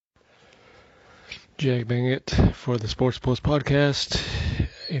Jag Bangett for the Sports Post podcast.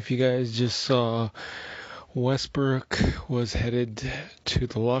 If you guys just saw, Westbrook was headed to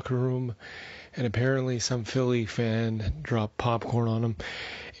the locker room, and apparently some Philly fan dropped popcorn on him,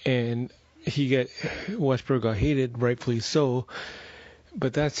 and Westbrook got hated, rightfully so.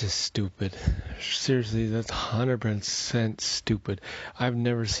 But that's just stupid. Seriously, that's 100% stupid. I've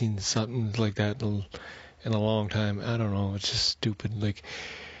never seen something like that in a long time. I don't know. It's just stupid. Like,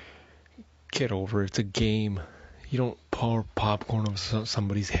 get over it. It's a game. You don't pour popcorn over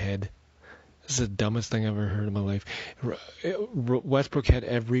somebody's head. This is the dumbest thing I've ever heard in my life. Westbrook had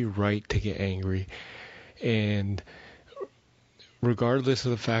every right to get angry. And regardless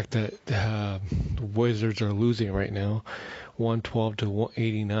of the fact that the Wizards are losing right now, 112 to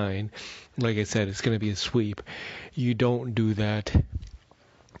 189, like I said, it's going to be a sweep. You don't do that.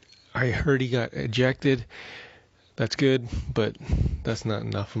 I heard he got ejected. That's good, but that's not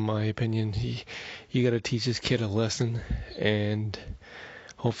enough in my opinion. You got to teach this kid a lesson, and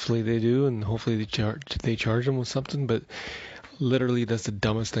hopefully they do, and hopefully they charge him with something. But literally, that's the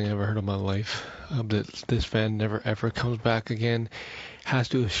dumbest thing I've ever heard in my life. That this fan never ever comes back again, has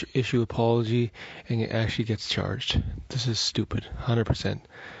to issue apology, and it actually gets charged. This is stupid, 100%.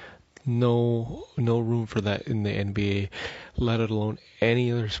 No room for that in the NBA, let alone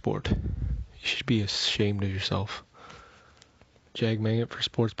any other sport. You should be ashamed of yourself. Jag Mangett for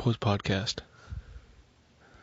Sports Post Podcast.